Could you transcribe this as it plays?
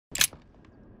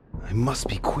I must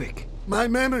be quick. My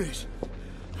memories.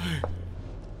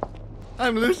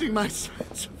 I'm losing my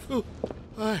sense of who.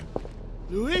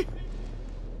 Louis?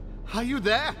 Are you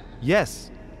there? Yes.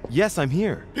 Yes, I'm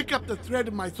here. Pick up the thread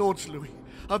of my thoughts, Louis.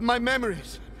 Of my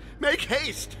memories. Make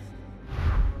haste!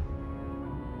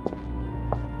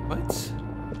 What?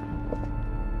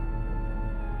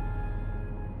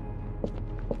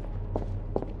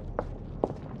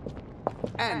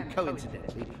 And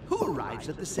coincidentally, who arrives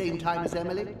at the same time as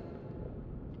Emily?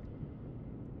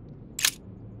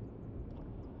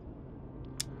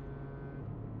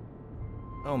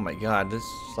 Oh my god, this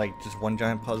is like just one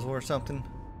giant puzzle or something?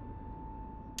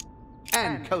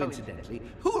 And coincidentally,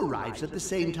 who arrives at the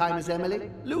same time as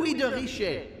Emily? Louis de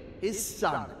Richet, his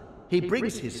son. He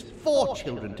brings his 4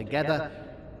 children together,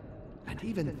 and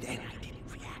even then I didn't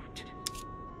react.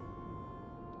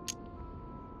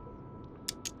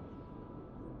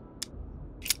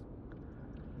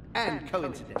 And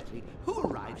coincidentally, who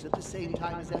arrives at the same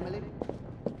time as Emily?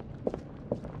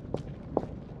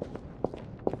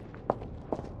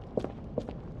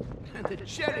 And the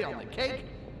cherry on the cake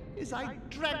is I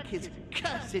drank his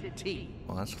cursed tea.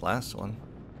 Well, that's the last one.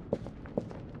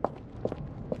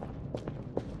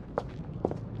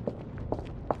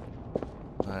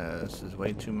 This is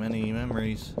way too many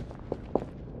memories.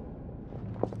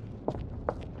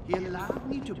 He allowed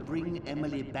me to bring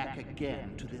Emily back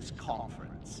again to this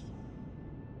conference.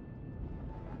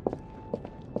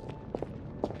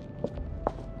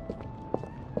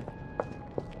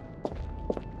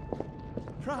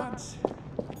 France,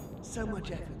 so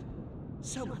much effort,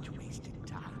 so much wasted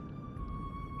time.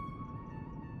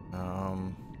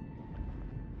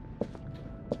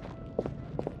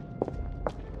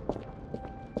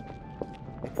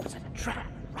 It was a trap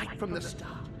right from the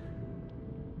start.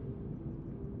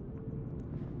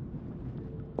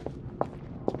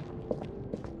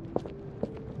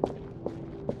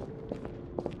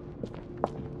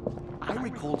 I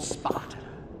recalled Sparta.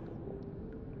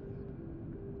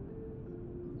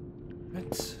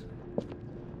 What?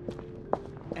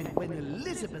 And when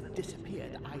Elizabeth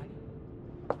disappeared,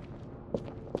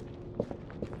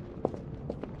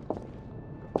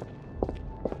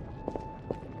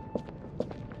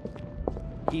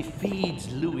 He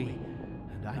feeds Louis,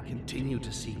 and I continue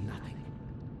to see nothing.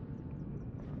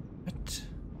 What?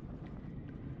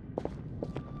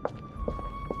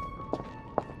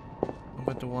 How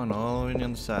about the one all the way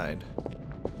on the side?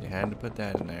 You had to put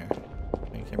that in there.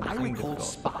 Make I everything recall difficult.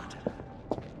 Sparta.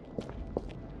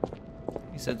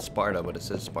 He said Sparta, but it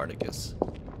says Spartacus.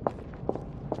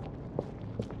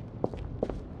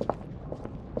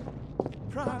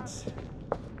 France,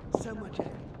 so much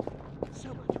effort, so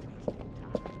much wasted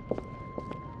time.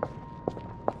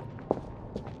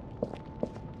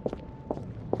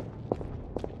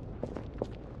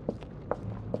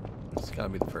 It's gotta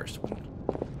be the first one.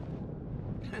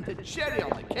 And the cherry on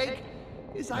the cake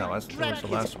is No, I that was drank the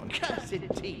his last one. cursed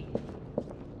tea.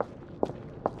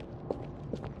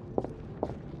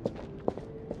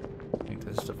 I think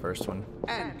this is the first one.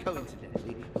 And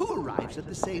coincidentally, who arrives at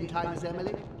the same time as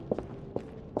Emily?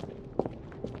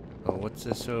 Oh, what's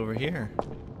this over here?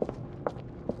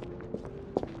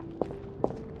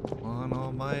 One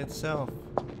all by itself.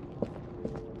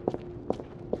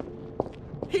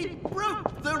 He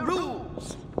broke the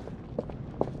rules!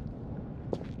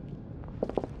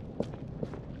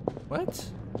 What?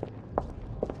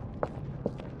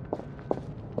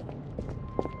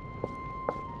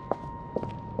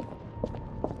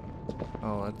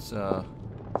 Oh, that's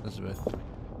Elizabeth.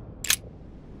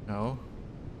 No.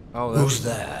 Oh, that's... Who's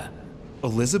there?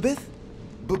 Elizabeth?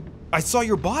 But I saw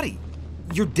your body.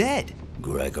 You're dead.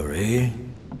 Gregory?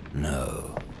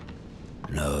 No.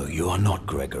 No, you are not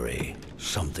Gregory.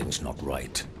 Something's not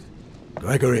right.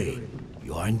 Gregory,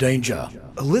 you are in danger.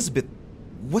 Elizabeth,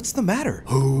 what's the matter?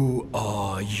 Who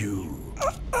are you?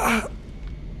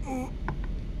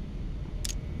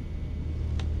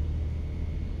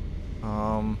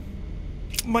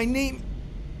 My name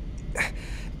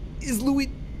is Louis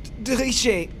de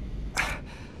Richet.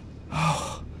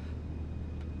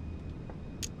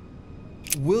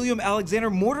 William Alexander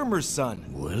Mortimer's son.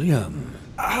 William?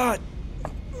 Ah,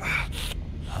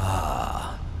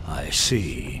 I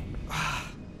see.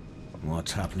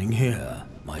 What's happening here?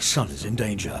 My son is in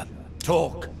danger.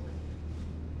 Talk!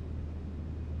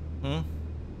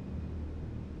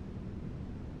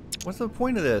 What's the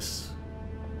point of this?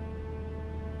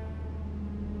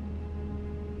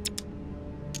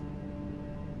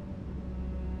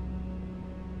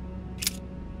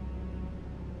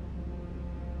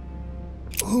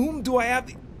 Whom do I have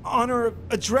the honor of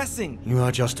addressing? You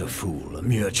are just a fool, a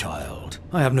mere child.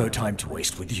 I have no time to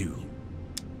waste with you.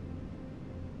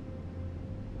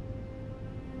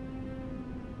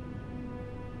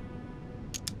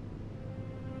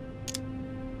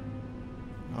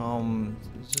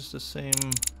 Is this the same?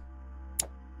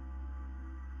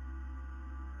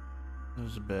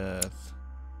 Elizabeth.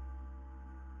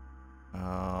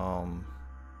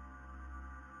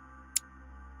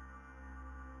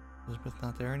 Elizabeth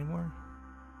not there anymore?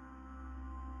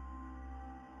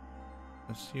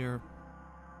 I see her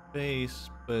face,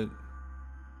 but...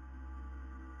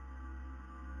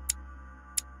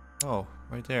 Oh,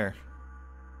 right there.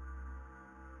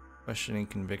 Questioning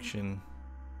conviction.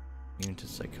 Immune to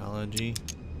psychology.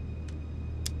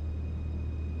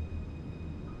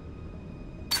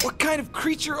 What kind of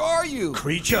creature are you?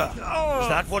 Creature? Is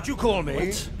that what you call me?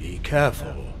 What? Be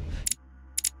careful.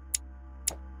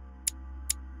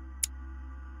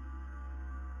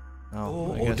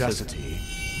 Oh, Your audacity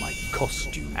might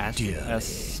cost you dearly.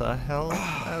 As a hell?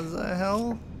 As a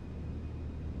hell?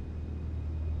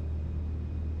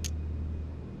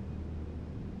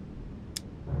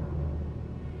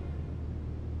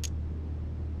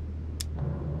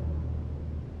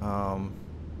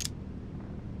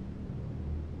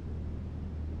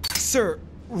 Sir,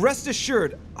 rest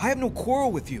assured, I have no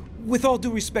quarrel with you. With all due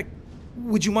respect,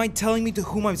 would you mind telling me to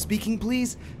whom I'm speaking,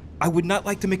 please? I would not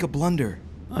like to make a blunder.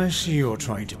 I see you're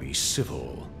trying to be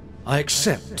civil. I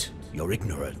accept your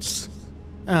ignorance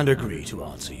and agree to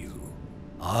answer you.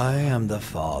 I am the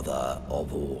father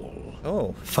of all.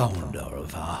 Oh. Founder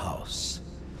of our house.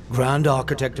 Grand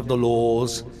architect of the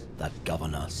laws that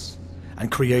govern us.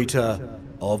 And creator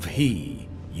of he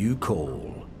you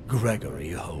call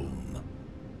Gregory Holm.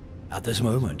 At this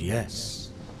moment,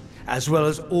 yes. As well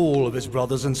as all of his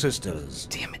brothers and sisters.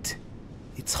 Damn it.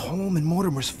 It's Holm and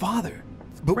Mortimer's father.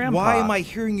 But Grandpa. why am I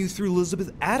hearing you through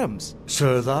Elizabeth Adams?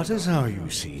 So that is how you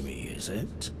see me, is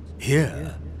it?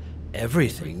 Here,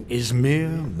 everything is mere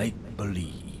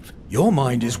make-believe. Your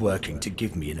mind is working to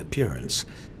give me an appearance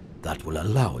that will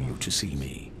allow you to see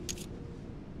me.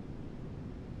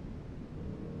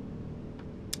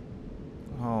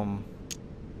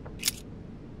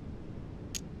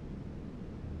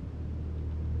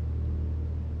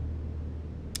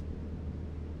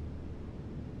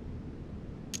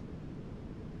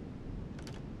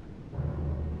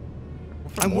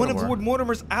 I'm one of Lord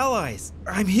Mortimer's allies.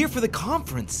 I'm here for the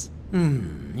conference.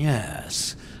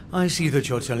 Yes. I see that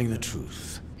you're telling the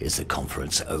truth. Is the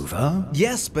conference over?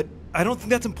 Yes, but I don't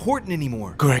think that's important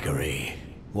anymore. Gregory,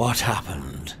 what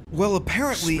happened? Well,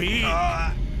 apparently... Speak.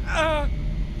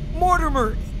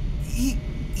 Mortimer! He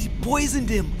poisoned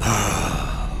him.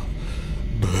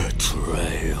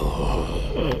 Betrayal.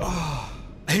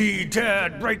 He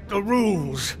dared break the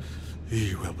rules.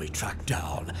 He will be tracked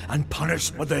down and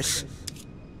punished for this.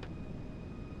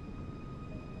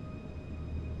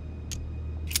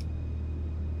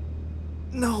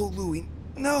 No, Louis,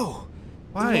 no.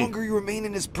 Why? The longer you remain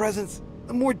in his presence,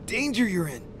 the more danger you're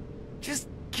in. Just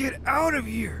get out of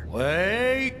here.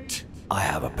 Wait. I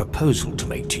have a proposal to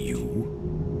make to you.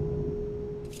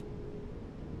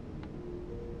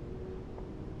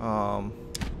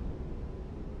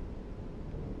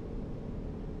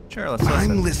 Sure, let's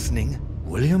listen. I'm listening.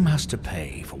 William has to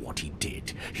pay for what he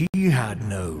did. He had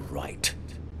no right.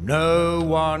 No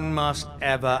one must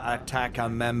ever attack a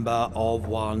member of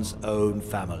one's own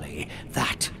family.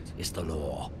 That is the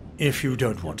law. If you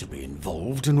don't want to be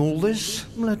involved in all this,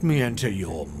 let me enter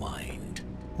your mind.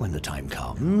 When the time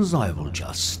comes, I will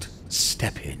just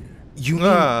step in. You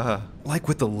mean, like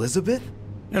with Elizabeth?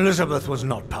 Elizabeth was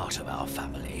not part of our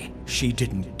family. She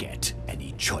didn't get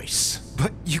any choice.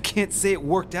 But you can't say it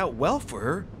worked out well for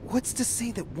her. What's to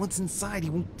say that once inside he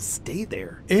won't stay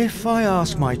there? If I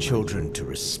ask my children to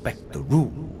respect the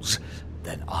rules,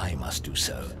 then I must do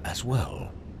so as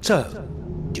well. So,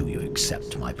 do you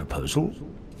accept my proposal?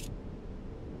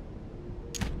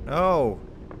 Oh.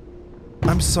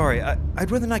 I'm sorry,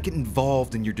 I'd rather not get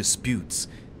involved in your disputes.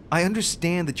 I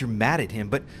understand that you're mad at him,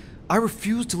 but I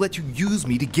refuse to let you use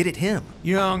me to get at him.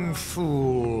 Young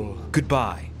fool.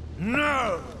 Goodbye.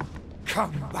 No!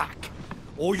 Come back,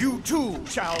 or you too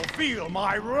shall feel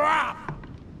my wrath!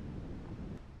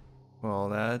 Well,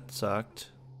 that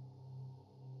sucked.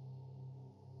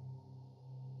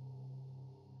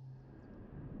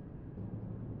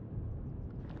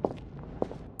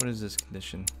 What is this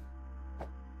condition?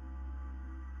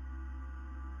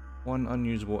 One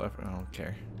unusable effort. I don't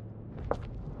care.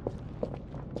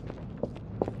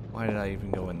 Why did I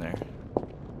even go in there?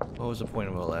 What was the point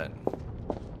of all that?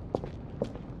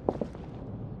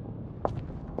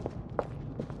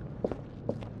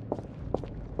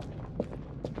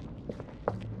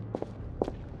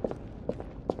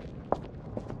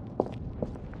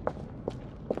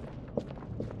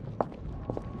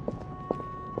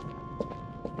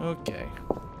 Okay.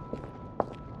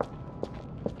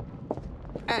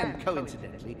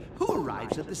 coincidentally, who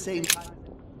arrives at the same time?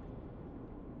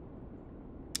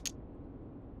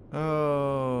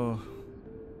 Oh.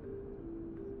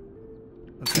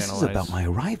 Let's This is about my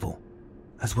arrival,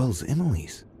 as well as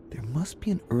Emily's. There must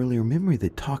be an earlier memory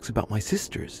that talks about my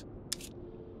sisters.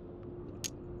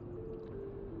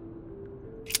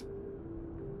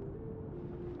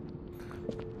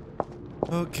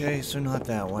 Okay, so not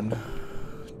that one.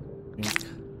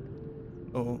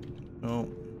 Oh, no.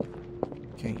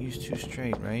 Can't use two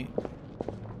straight, right?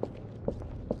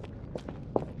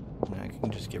 I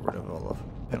can just get rid of all the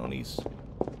penalties.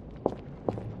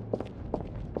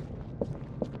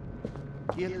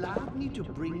 He allowed me to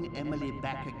bring Emily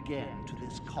back again to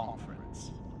this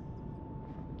conference.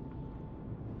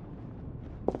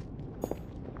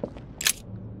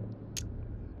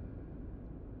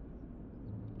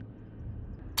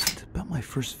 It's about my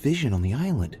first vision on the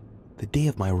island, the day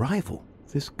of my arrival.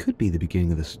 This could be the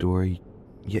beginning of the story,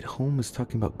 yet Holm is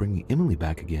talking about bringing Emily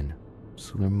back again.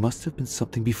 So there must have been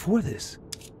something before this.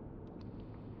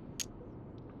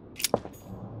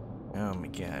 Oh my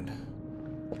god.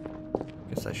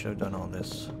 Guess I should have done all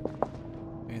this.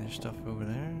 Okay, there's stuff over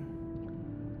there.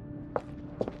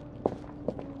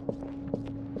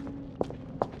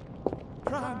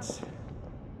 France!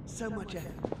 So much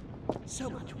effort, so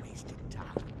much wasted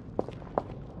time.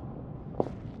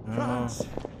 France!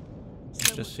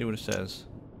 Let's just see what it says.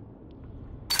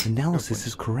 Analysis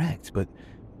is correct, but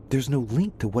there's no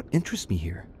link to what interests me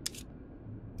here.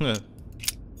 Huh.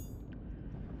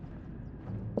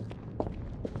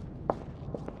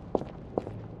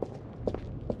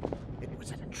 It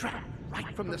was a trap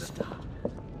right from the start.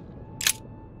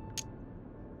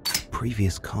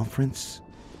 Previous conference?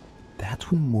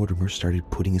 That's when Mortimer started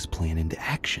putting his plan into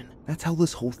action. That's how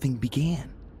this whole thing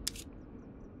began.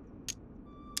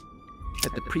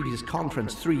 At the previous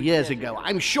conference 3 years ago,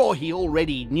 I'm sure he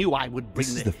already knew I would bring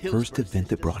This is the first event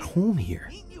that brought Holm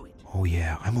here. Oh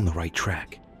yeah, I'm on the right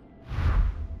track.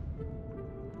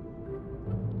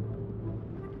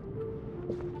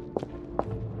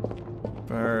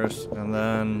 First, and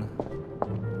then...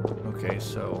 Okay,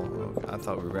 so I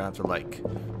thought we were gonna have to like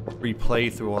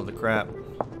replay through all the crap.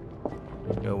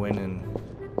 Go in and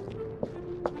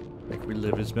like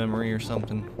relive his memory or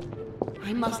something.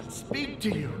 I must speak to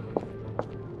you.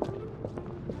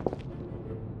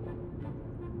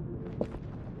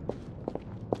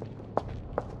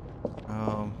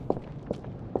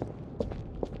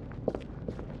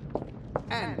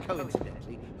 And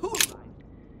coincidentally, who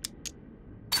arrived?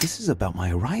 This is about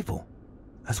my arrival,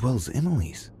 as well as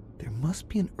Emily's. There must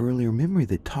be an earlier memory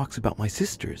that talks about my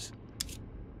sisters.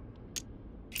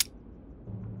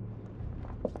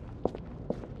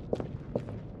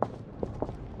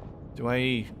 Do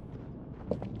I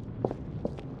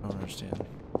don't understand.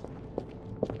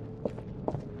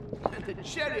 And the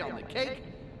cherry on the cake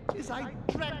is I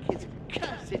drank his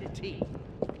cursed tea.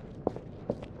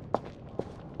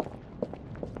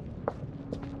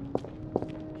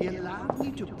 He allowed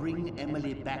me to bring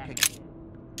Emily back again.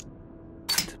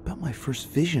 It's about my first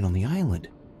vision on the island,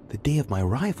 the day of my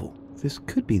arrival. This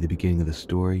could be the beginning of the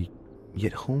story,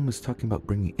 yet Holm is talking about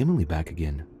bringing Emily back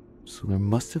again. So there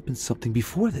must have been something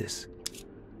before this.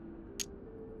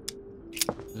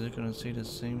 Is it gonna say the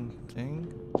same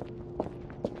thing?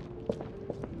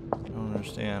 I don't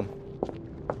understand.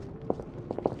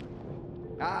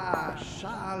 Ah,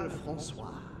 Charles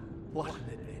Francois. What an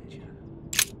adventure.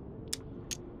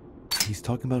 He's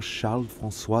talking about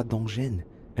Charles-François d'Angennes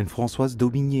and Françoise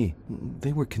d'Aubigné.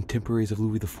 They were contemporaries of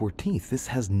Louis XIV. This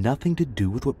has nothing to do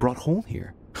with what brought Holm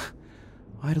here.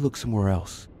 I had to look somewhere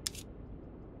else.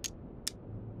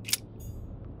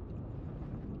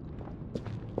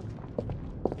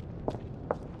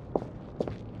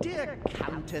 Dear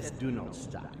Countess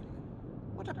Dunolstein,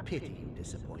 what a pity you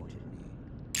disappointed me.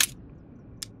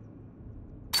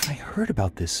 I heard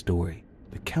about this story.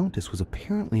 The Countess was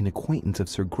apparently an acquaintance of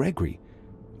Sir Gregory,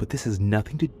 but this has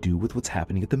nothing to do with what's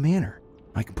happening at the manor.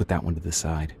 I can put that one to the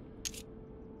side.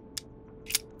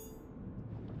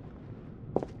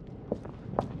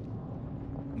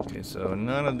 Okay, so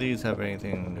none of these have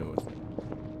anything to do with it.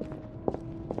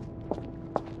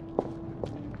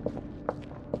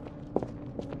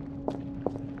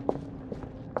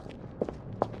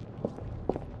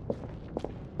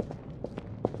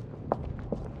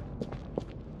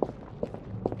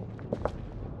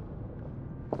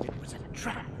 It was a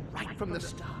trap right from the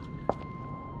start.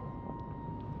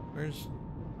 Where's...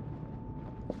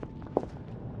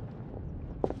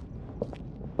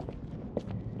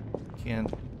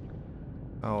 Can't...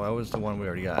 Oh, that was the one we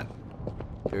already got.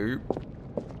 Derp.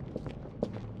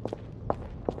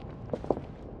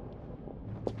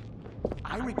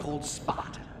 I recalled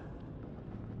Sparta.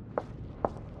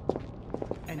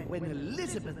 And when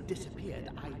Elizabeth disappeared,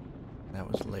 That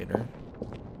was later.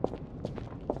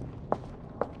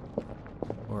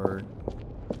 Or...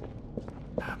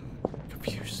 I'm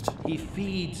confused. He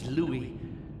feeds Louis,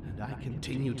 and I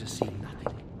continue to see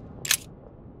nothing.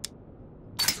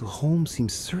 So Holmes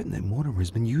seems certain that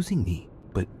Mortimer's been using me,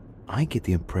 but I get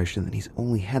the impression that he's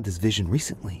only had this vision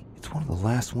recently. It's one of the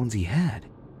last ones he had.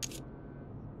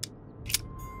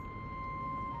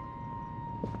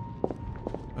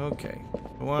 Okay,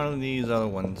 one of these other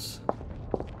ones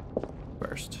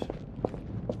first.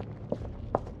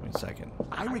 Wait a second.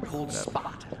 I recalled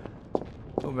Sparta.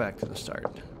 Go back to the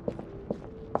start.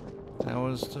 That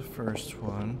was the first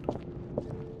one.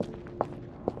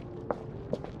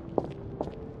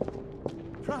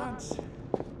 France.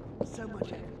 So much.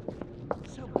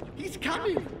 He's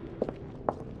coming!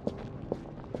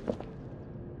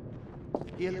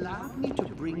 He allowed me to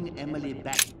bring Emily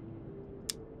back.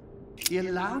 He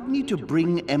allowed me to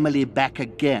bring Emily back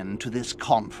again to this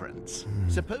conference.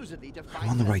 Supposedly to find I'm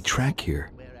on the right track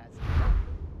here.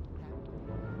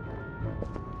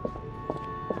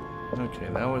 Okay,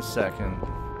 that was second.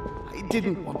 I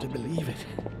didn't want to believe it.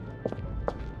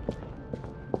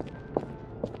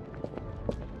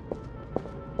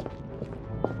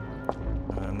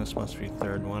 And this must be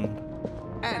third one.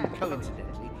 And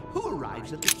coincidentally,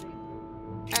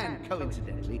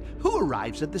 who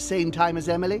arrives at the same time as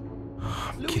Emily?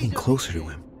 I'm getting closer to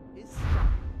him.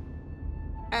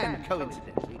 And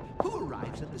coincidentally, who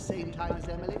arrives at the same time as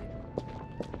Emily?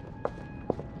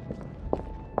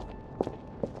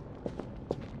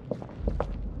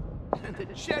 And the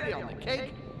cherry on the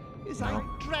cake is I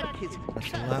drank his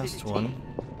That's the last one.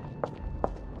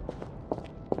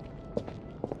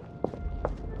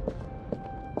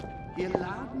 He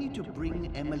allowed me to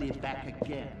bring Emily back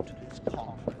again to this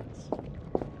conference.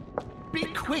 Be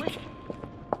quick!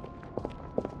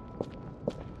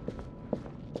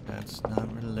 That's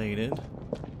not related.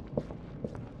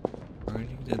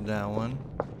 Already did that one.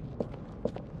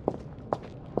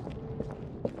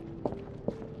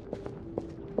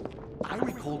 I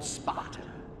recalled Sparta.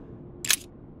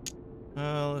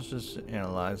 Let's just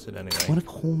analyze it anyway. One of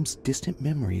Holmes' distant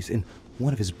memories and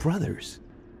one of his brothers.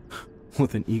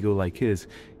 With an ego like his,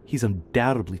 he's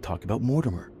undoubtedly talking about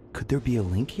Mortimer. Could there be a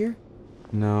link here?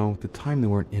 No, at the time they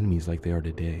weren't enemies like they are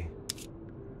today.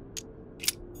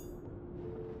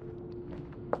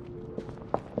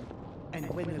 And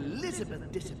when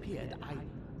Elizabeth disappeared,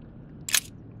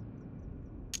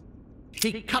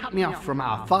 He cut me off from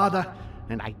our father,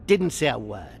 and I didn't say a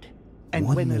word. And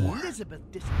One when more. Elizabeth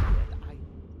disappeared,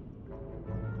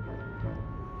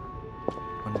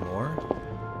 One more?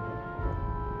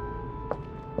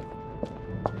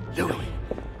 Louis.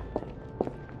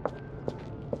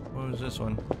 What was this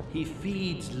one? He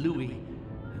feeds Louis,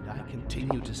 and I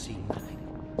continue to see nothing.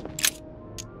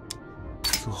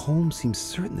 So Holmes seems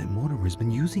certain that Mortimer's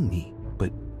been using me,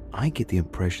 but I get the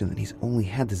impression that he's only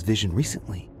had this vision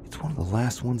recently. It's one of the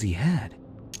last ones he had.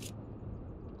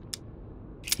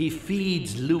 He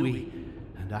feeds Louis,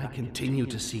 and I continue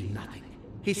to see nothing.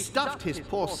 He stuffed his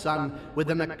poor son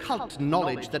with an occult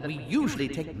knowledge that we usually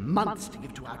take months to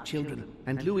give to our children.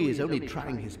 And Louis is only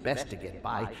trying his best to get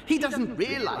by. He doesn't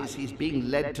realize he's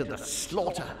being led to the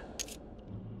slaughter.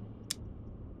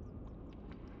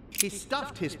 He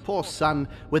stuffed his poor son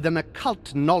with an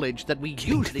occult knowledge that we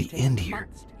Getting usually to the take end here.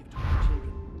 months to give to our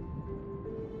children.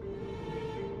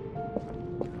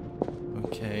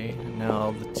 Okay,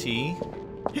 now the T.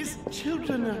 His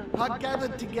children are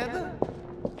gathered together?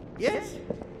 Yes?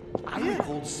 I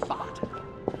recall Sparta.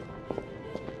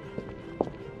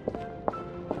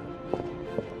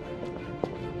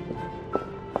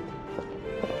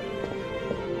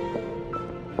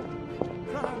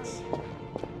 France.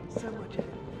 So much.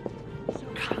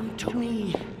 Come to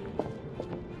me.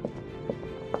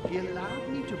 He allowed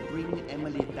me to bring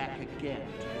Emily back again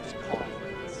to this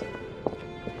conference.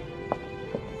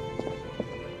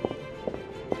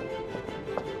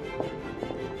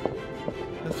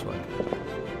 This one.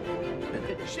 And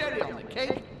the cherry on the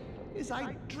cake is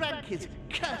I drank his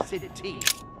cursed tea.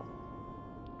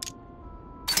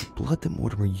 The blood that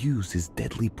Mortimer used is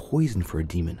deadly poison for a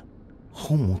demon.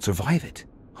 Holm won't survive it.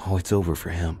 Oh, it's over for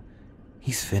him.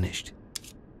 He's finished.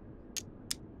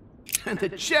 And the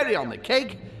cherry on the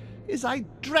cake is I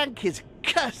drank his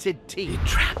cursed tea. He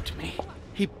trapped me.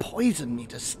 He poisoned me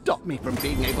to stop me from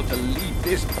being able to leave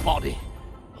this body.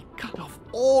 He cut off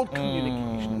all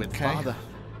communication with Okay. Father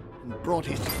and brought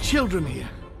his children here.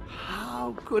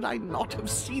 How could I not have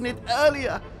seen it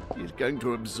earlier? He's going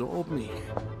to absorb me.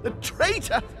 The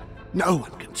traitor! No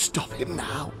one can stop him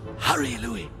now. Hurry,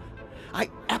 Louis. I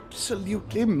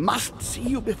absolutely must see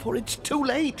you before it's too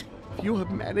late. If you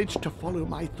have managed to follow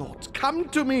my thoughts, come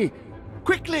to me.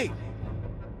 Quickly.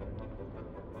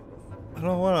 I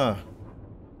don't wanna